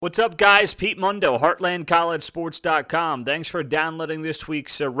What's up, guys? Pete Mundo, HeartlandCollegeSports.com. Thanks for downloading this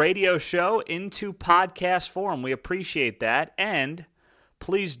week's radio show into podcast form. We appreciate that. And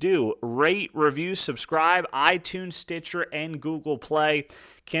please do rate, review, subscribe, iTunes, Stitcher, and Google Play.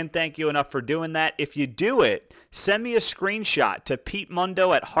 Can't thank you enough for doing that. If you do it, send me a screenshot to Pete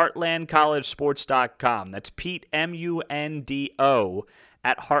Mundo at HeartlandCollegeSports.com. That's Pete, M-U-N-D-O,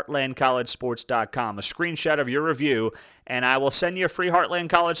 at HeartlandCollegeSports.com. A screenshot of your review, and I will send you a free Heartland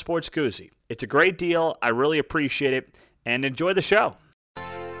College Sports koozie. It's a great deal. I really appreciate it, and enjoy the show.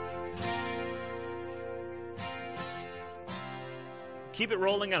 Keep it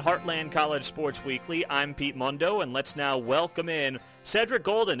rolling on Heartland College Sports Weekly. I'm Pete Mundo, and let's now welcome in Cedric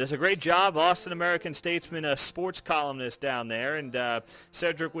Golden. Does a great job, Austin American-Statesman, a sports columnist down there. And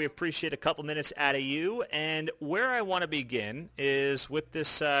Cedric, we appreciate a couple minutes out of you. And where I want to begin is with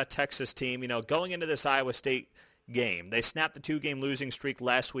this Texas team. You know, going into this Iowa State game, they snapped the two-game losing streak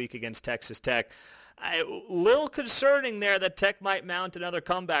last week against Texas Tech. A little concerning there that Tech might mount another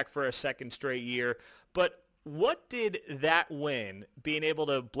comeback for a second straight year, but what did that win, being able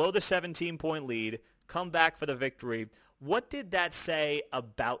to blow the 17-point lead, come back for the victory, what did that say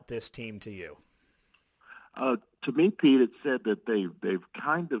about this team to you? To me, Pete, it said that they've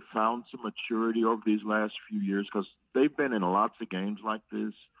kind of found some maturity over these last few years because they've been in lots of games like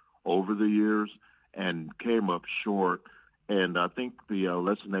this over the years and came up short. And I think the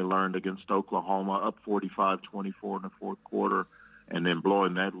lesson they learned against Oklahoma, up 45-24 in the fourth quarter, and then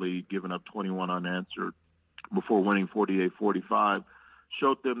blowing that lead, giving up 21 unanswered, before winning 48-45,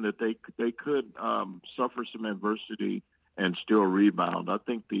 showed them that they could suffer some adversity and still rebound. I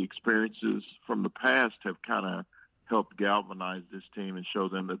think the experiences from the past have kind of helped galvanize this team and show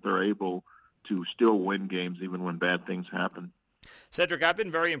them that they're able to still win games even when bad things happen. Cedric, I've been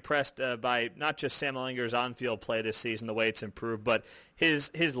very impressed by not just Sam Ehlinger's on-field play this season, the way it's improved, but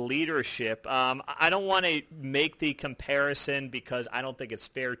his leadership. I don't want to make the comparison because I don't think it's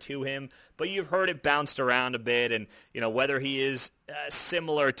fair to him, but you've heard it bounced around a bit, and you know whether he is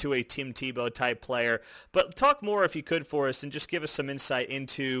similar to a Tim Tebow type player. But talk more, if you could, for us, and just give us some insight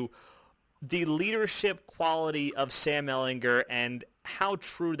into the leadership quality of Sam Ehlinger and how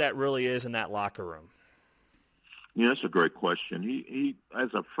true that really is in that locker room. Yeah, that's a great question. He,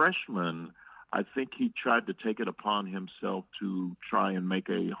 as a freshman, I think he tried to take it upon himself to try and make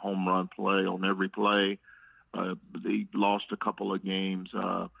a home run play on every play. He lost a couple of games,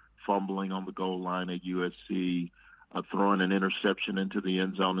 fumbling on the goal line at USC, throwing an interception into the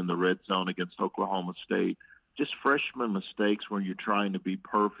end zone in the red zone against Oklahoma State. Just freshman mistakes where you're trying to be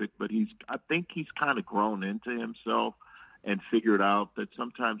perfect, but I think he's kind of grown into himself and figured out that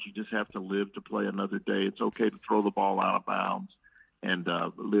sometimes you just have to live to play another day. It's okay to throw the ball out of bounds and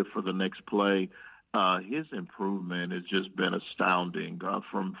live for the next play. His improvement has just been astounding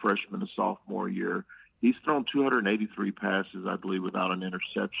from freshman to sophomore year. He's thrown 283 passes, I believe, without an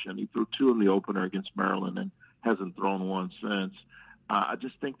interception. He threw 2 in the opener against Maryland and hasn't thrown one since. I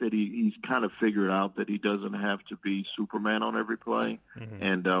just think that he's kind of figured out that he doesn't have to be Superman on every play. Mm-hmm.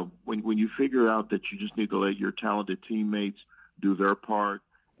 And when you figure out that you just need to let your talented teammates do their part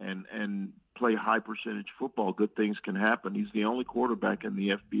and play high-percentage football, good things can happen. He's the only quarterback in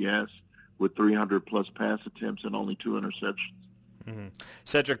the FBS with 300-plus pass attempts and only 2 interceptions. Mm-hmm.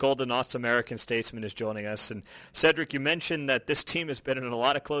 Cedric Golden, Austin American-Statesman, is joining us. And Cedric, you mentioned that this team has been in a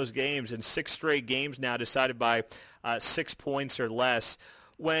lot of close games, and 6 straight games now decided by 6 points or less.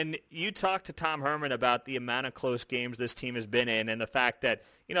 When you talk to Tom Herman about the amount of close games this team has been in and the fact that,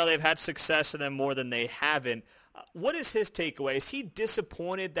 you know, they've had success in them more than they haven't, what is his takeaway? Is he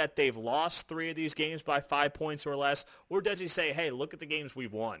disappointed that they've lost 3 of these games by 5 points or less, or does he say, hey, look at the games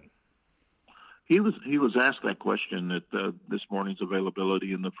we've won? He was asked that question at this morning's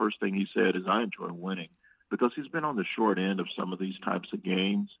availability, and the first thing he said is, I enjoy winning, because he's been on the short end of some of these types of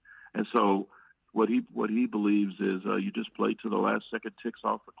games. And so what he believes is you just play to the last second ticks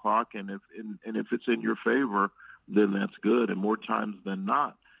off the clock, and if it's in your favor, then that's good. And more times than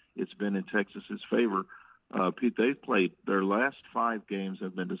not, it's been in Texas's favor. Pete, they've played their last 5 games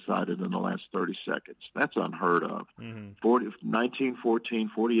have been decided in the last 30 seconds. That's unheard of. Mm-hmm. 19-14,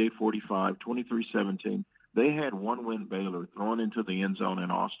 48-45, 23-17. They had one win Baylor thrown into the end zone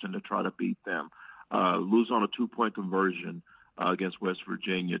in Austin to try to beat them. Lose on a 2-point conversion against West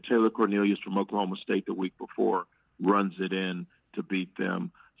Virginia. Taylor Cornelius from Oklahoma State the week before runs it in to beat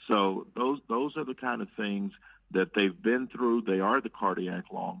them. So those are the kind of things that they've been through. They are the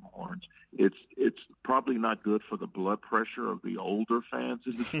cardiac Longhorns. It's probably not good for the blood pressure of the older fans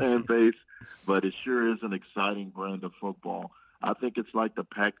in the fan base, but it sure is an exciting brand of football. I think it's like the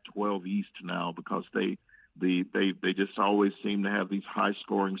Pac-12 East now because they They just always seem to have these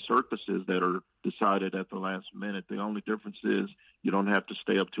high-scoring circuses that are decided at the last minute. The only difference is you don't have to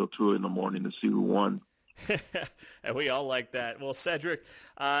stay up till 2 in the morning to see who won. And we all like that. Well, Cedric,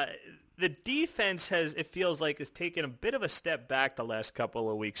 the defense it feels like, has taken a bit of a step back the last couple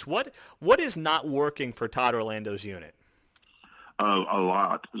of weeks. What is not working for Todd Orlando's unit? A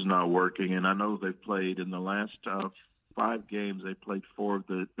lot is not working, and I know they've played in the last 5 games. They played 4 of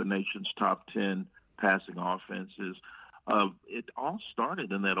the nation's top 10 passing offenses. It all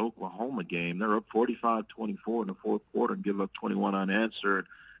started in that Oklahoma game. They're up 45-24 in the fourth quarter and give up 21 unanswered.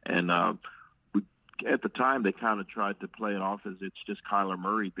 And at the time, they kind of tried to play it off as it's just Kyler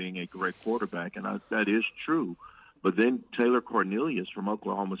Murray being a great quarterback, and that is true. But then Taylor Cornelius from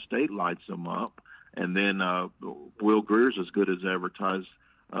Oklahoma State lights them up, and then Will Greer's as good as advertised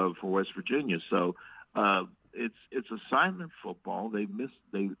for West Virginia. So it's assignment football.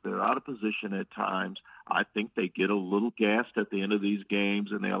 They're out of position at times. I think they get a little gassed at the end of these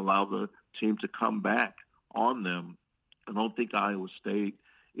games, and they allow the team to come back on them. I don't think Iowa State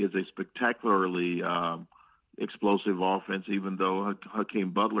is a spectacularly explosive offense, even though Hakeem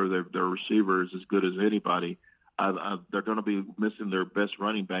Butler, their receiver, is as good as anybody. They're going to be missing their best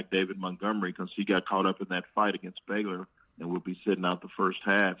running back, David Montgomery, because he got caught up in that fight against Baylor and will be sitting out the first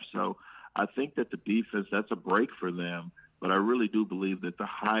half. So I think that the defense, that's a break for them. But I really do believe that the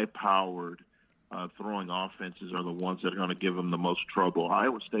high-powered throwing offenses are the ones that are going to give them the most trouble.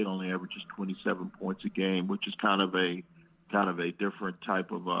 Iowa State only averages 27 points a game, which is kind of a different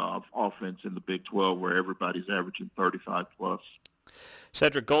type of offense in the Big 12 where everybody's averaging 35-plus.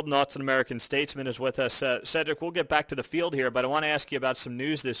 Cedric Golden, Austin American Statesman, is with us. Cedric, we'll get back to the field here, but I want to ask you about some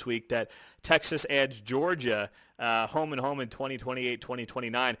news this week that Texas adds Georgia home and home in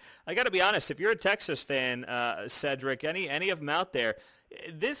 2028-2029. I got to be honest, if you're a Texas fan, Cedric, any of them out there,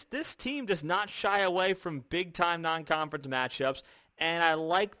 this team does not shy away from big-time non-conference matchups, and I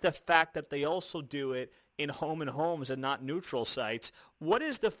like the fact that they also do it in home and homes and not neutral sites. What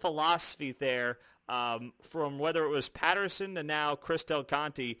is the philosophy there from whether it was Patterson to now Chris Del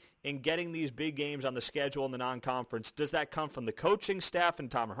Conte in getting these big games on the schedule in the non-conference? Does that come from the coaching staff and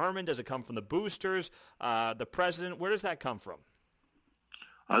Tom Herman? Does it come from the boosters, the president? Where does that come from?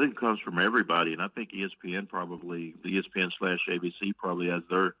 I think it comes from everybody, and I think ESPN/ABC probably has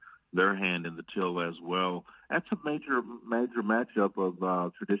their hand in the till as well. That's a major matchup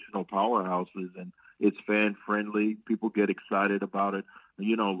of traditional powerhouses, and it's fan-friendly. People get excited about it.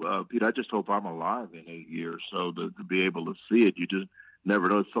 You know, Pete, I just hope I'm alive in 8 years so to be able to see it. You just never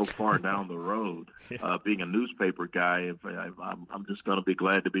know. It's so far down the road. Being a newspaper guy, I'm just going to be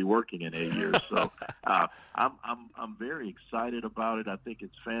glad to be working in 8 years. So I'm very excited about it. I think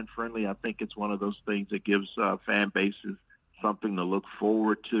it's fan-friendly. I think it's one of those things that gives fan bases something to look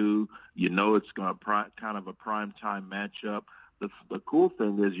forward to. You know, it's kind of a prime-time matchup. The cool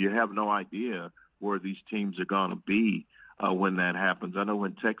thing is you have no idea where these teams are going to be when that happens. I know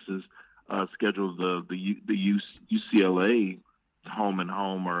when Texas scheduled the UCLA home and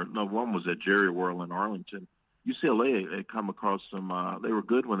home, or no, one was at Jerry World in Arlington. UCLA had come across some. They were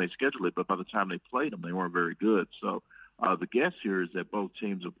good when they scheduled it, but by the time they played them, they weren't very good. So the guess here is that both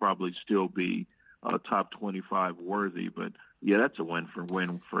teams will probably still be top 25 worthy, but yeah, that's a win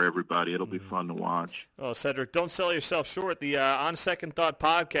for everybody. It'll be fun to watch. Well, Cedric, don't sell yourself short. The On Second Thought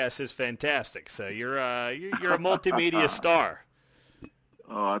podcast is fantastic. So you're a multimedia star.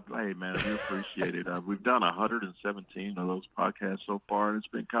 Oh, hey, man, I do appreciate it. We've done 117 of those podcasts so far, and it's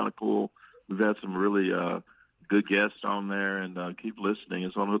been kind of cool. We've had some really good guests on there, and keep listening.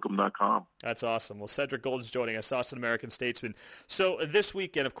 It's on hook'em.com. That's awesome. Well, Cedric Golden's joining us, Austin American Statesman. So this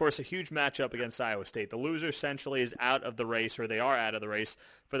weekend, of course, a huge matchup against Iowa State. The loser essentially is out of the race, or they are out of the race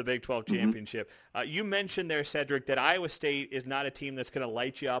for the Big 12 championship. You mentioned there, Cedric, that Iowa State is not a team that's going to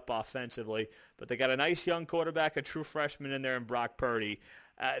light you up offensively, but they got a nice young quarterback, a true freshman in there in Brock Purdy.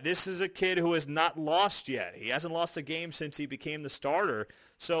 This is a kid who has not lost yet. He hasn't lost a game since he became the starter.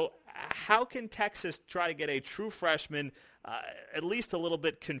 So how can Texas try to get a true freshman at least a little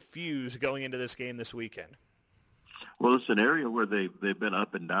bit confused going into this game this weekend? Well, it's an area where they've been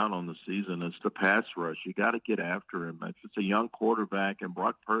up and down on the season. It's the pass rush. You got to get after him. It's a young quarterback, and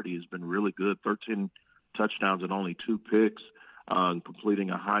Brock Purdy has been really good, 13 touchdowns and only 2 picks, completing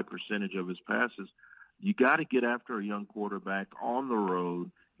a high percentage of his passes. You got to get after a young quarterback on the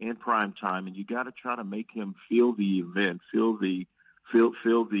road in prime time, and you got to try to make him feel the event, feel the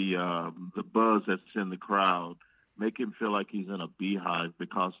buzz that's in the crowd, make him feel like he's in a beehive,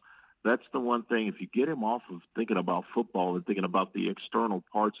 because that's the one thing. If you get him off of thinking about football and thinking about the external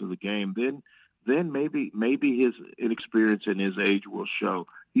parts of the game, then then maybe his inexperience and his age will show.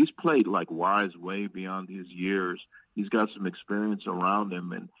 He's played like wise way beyond his years. He's got some experience around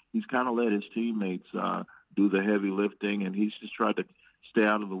him, and he's kind of let his teammates do the heavy lifting, and he's just tried to stay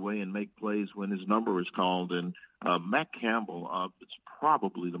out of the way and make plays when his number is called. And Matt Campbell, it's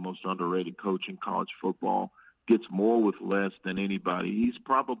probably the most underrated coach in college football. Gets more with less than anybody. He's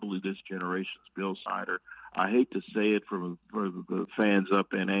probably this generation's Bill Snyder. I hate to say it for the fans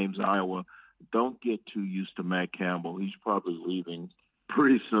up in Ames, Iowa. Don't get too used to Matt Campbell. He's probably leaving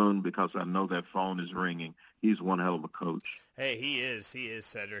pretty soon because I know that phone is ringing. He's one hell of a coach. Hey, he is,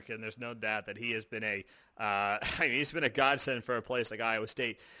 Cedric, and there's no doubt that he has been he's been a godsend for a place like Iowa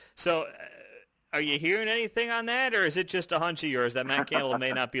State. So, are you hearing anything on that, or is it just a hunch of yours that Matt Campbell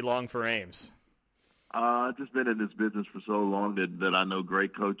may not be long for Ames? I've just been in this business for so long that I know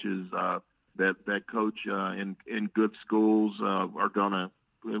great coaches that coach in good schools are gonna,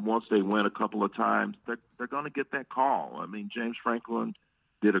 once they win a couple of times, they're gonna get that call. I mean, James Franklin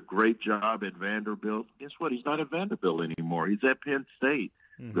did a great job at Vanderbilt. Guess what? He's not at Vanderbilt anymore. He's at Penn State.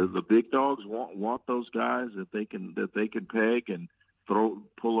 Mm-hmm. The big dogs want those guys that they can peg and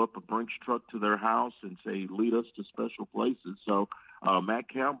pull up a Brinks truck to their house and say, lead us to special places. So Matt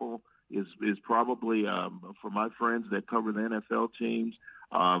Campbell is probably, for my friends that cover the NFL teams,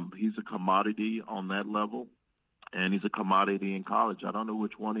 he's a commodity on that level, and he's a commodity in college. I don't know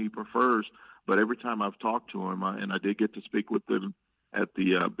which one he prefers, but every time I've talked to him, and I did get to speak with him at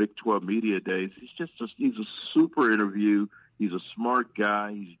the Big 12 Media Days, he's a super interview. He's a smart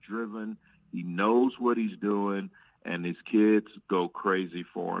guy. He's driven. He knows what he's doing, and his kids go crazy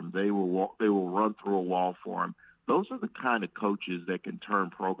for him. They will run through a wall for him. Those are the kind of coaches that can turn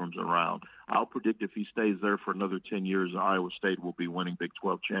programs around. I'll predict if he stays there for another 10 years, Iowa State will be winning Big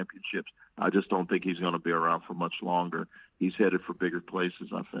 12 championships. I just don't think he's going to be around for much longer. He's headed for bigger places,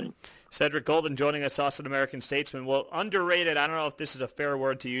 I think. Cedric Golden joining us, Austin American Statesman. Well, underrated, I don't know if this is a fair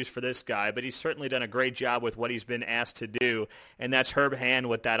word to use for this guy, but he's certainly done a great job with what he's been asked to do, and that's Herb Hand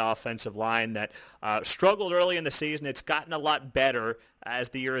with that offensive line that struggled early in the season. It's gotten a lot better as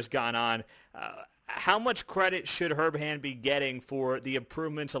the year has gone on. How much credit should Herb Hand be getting for the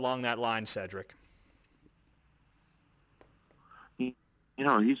improvements along that line, Cedric? You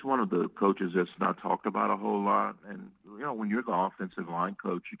know, he's one of the coaches that's not talked about a whole lot. And, you know, when you're the offensive line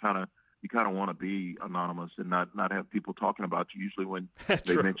coach, you kind of want to be anonymous and not have people talking about you. Usually when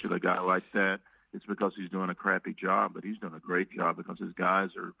they mention a guy like that, it's because he's doing a crappy job, but he's doing a great job because his guys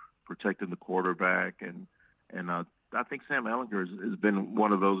are protecting the quarterback. And I think Sam Ehlinger has been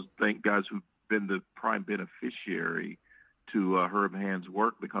one of those guys who've been the prime beneficiary to Herb Hand's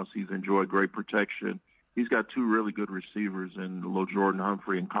work because he's enjoyed great protection. He's got two really good receivers in Lil Jordan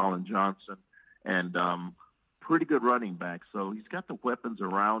Humphrey and Colin Johnson, and pretty good running back. So he's got the weapons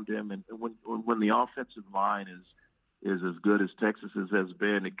around him, and when the offensive line is as good as Texas's has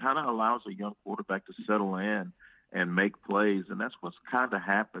been, it kind of allows a young quarterback to settle in and make plays, and that's what's kind of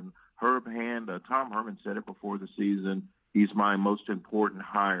happened. Herb Hand, Tom Herman said it before the season, he's my most important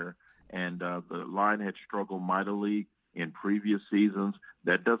hire, and the line had struggled mightily in previous seasons.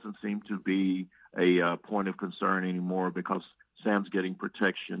 That doesn't seem to be a point of concern anymore because Sam's getting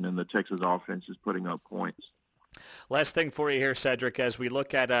protection and the Texas offense is putting up points. Last thing for you here, Cedric, as we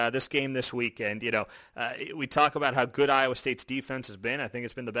look at this game this weekend, we talk about how good Iowa State's defense has been. I think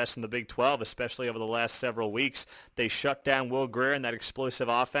it's been the best in the Big 12, especially over the last several weeks. They shut down Will Grier and that explosive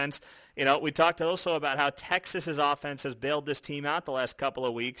offense. We talked also about how Texas's offense has bailed this team out the last couple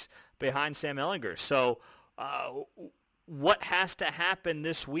of weeks behind Sam Ehlinger. So what has to happen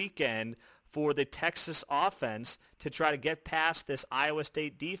this weekend for the Texas offense to try to get past this Iowa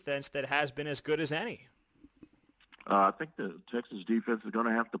State defense that has been as good as any? I think the Texas defense is going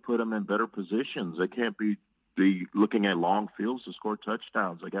to have to put them in better positions. They can't be looking at long fields to score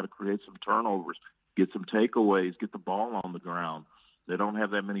touchdowns. They got to create some turnovers, get some takeaways, get the ball on the ground. They don't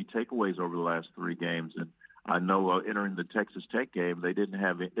have that many takeaways over the last 3 games. And I know entering the Texas Tech game,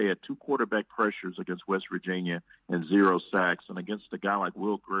 they had 2 quarterback pressures against West Virginia and 0 sacks. And against a guy like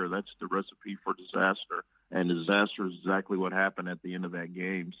Will Grier, that's the recipe for disaster. And disaster is exactly what happened at the end of that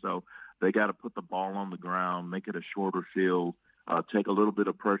game. So they got to put the ball on the ground, make it a shorter field, take a little bit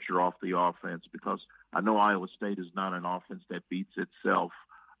of pressure off the offense because I know Iowa State is not an offense that beats itself.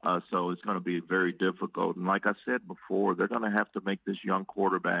 So it's going to be very difficult. And like I said before, they're going to have to make this young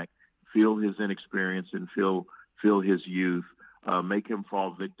quarterback feel his inexperience and feel his youth, make him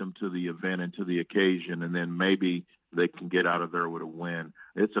fall victim to the event and to the occasion, and then maybe they can get out of there with a win.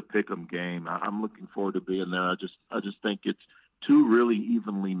 It's a pick'em game. I'm looking forward to being there. I just think it's 2 really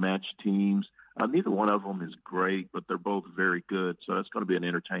evenly matched teams. Neither one of them is great, but they're both very good. So it's going to be an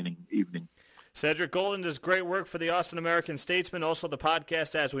entertaining evening. Cedric Golden does great work for the Austin American-Statesman, also the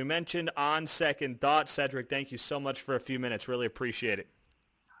podcast, as we mentioned, On Second Thought. Cedric, thank you so much for a few minutes. Really appreciate it.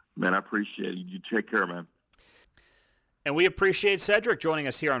 Man, I appreciate it. You take care, man. And we appreciate Cedric joining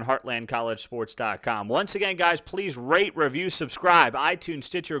us here on HeartlandCollegeSports.com. Once again, guys, please rate, review, subscribe, iTunes,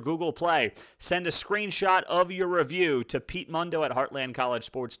 Stitcher, Google Play. Send a screenshot of your review to Pete Mundo at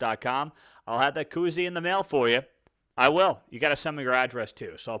HeartlandCollegeSports.com. I'll have that koozie in the mail for you. I will. You got to send me your address,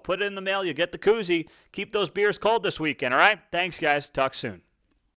 too. So I'll put it in the mail. You get the koozie. Keep those beers cold this weekend, all right? Thanks, guys. Talk soon.